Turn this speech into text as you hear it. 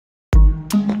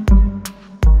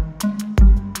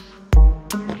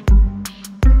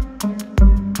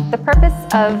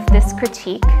purpose of this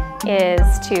critique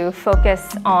is to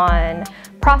focus on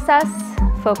process,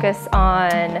 focus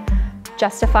on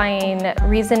justifying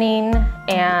reasoning,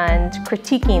 and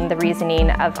critiquing the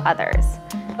reasoning of others.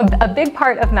 A big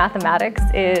part of mathematics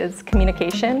is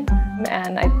communication,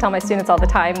 and I tell my students all the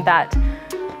time that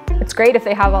it's great if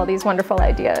they have all these wonderful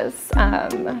ideas,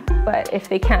 but if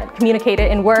they can't communicate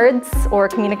it in words or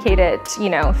communicate it,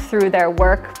 through their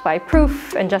work by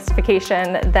proof and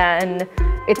justification, then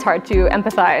it's hard to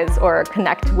empathize or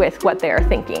connect with what they're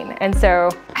thinking. And so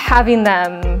having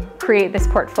them create this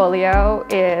portfolio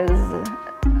is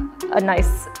a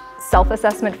nice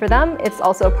self-assessment for them. It's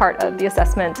also part of the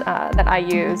assessment that I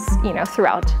use,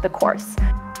 throughout the course.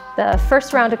 The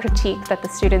first round of critique that the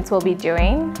students will be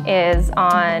doing is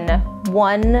on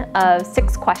one of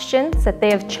 6 questions that they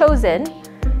have chosen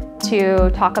to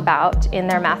talk about in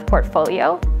their math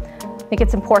portfolio. I think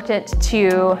it's important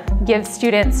to give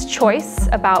students choice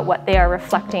about what they are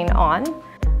reflecting on.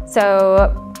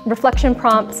 So reflection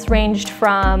prompts ranged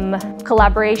from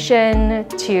collaboration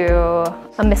to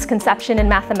a misconception in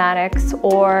mathematics,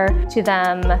 or to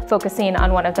them focusing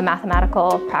on one of the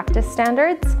mathematical practice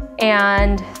standards.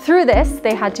 And through this,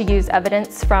 they had to use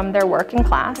evidence from their work in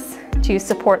class to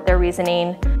support their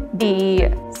reasoning.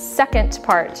 The second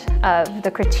part of the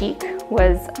critique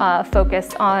was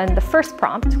focused on the first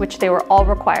prompt, which they were all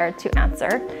required to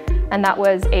answer, and that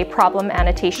was a problem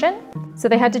annotation. So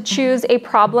they had to choose a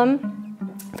problem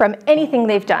from anything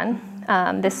they've done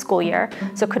this school year.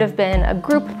 So it could have been a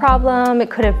group problem,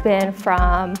 it could have been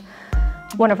from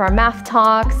one of our math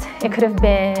talks, it could have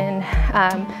been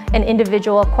an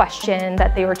individual question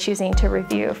that they were choosing to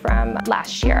review from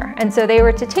last year. And so they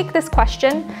were to take this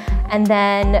question and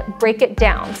then break it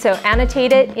down. So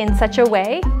annotate it in such a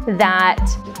way that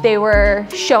they were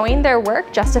showing their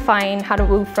work, justifying how to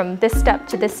move from this step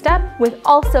to this step, with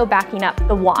also backing up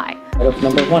the why. Of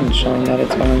number 1, showing that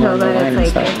it's going on the line and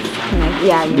stuff.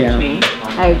 Yeah.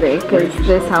 I agree, because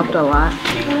this helped a lot.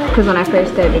 Because when I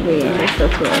first started reading this,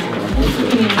 that's what I was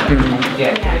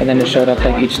going. And then it showed up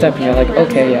like each step, and you're like,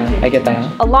 okay, yeah, I get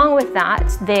that. Along with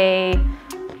that, they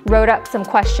wrote up some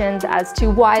questions as to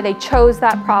why they chose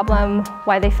that problem,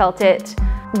 why they felt it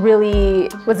really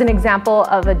was an example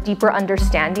of a deeper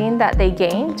understanding that they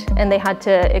gained, and they had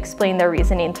to explain their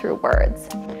reasoning through words.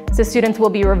 So students will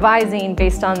be revising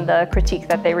based on the critique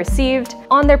that they received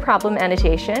on their problem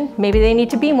annotation. Maybe they need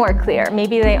to be more clear.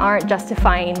 Maybe they aren't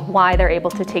justifying why they're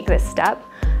able to take this step.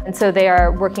 And so they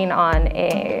are working on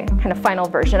a kind of final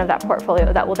version of that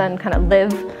portfolio that will then kind of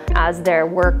live as their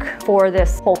work for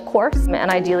this whole course.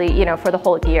 And ideally, for the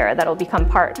whole year, that'll become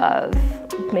part of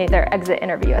maybe their exit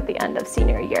interview at the end of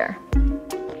senior year.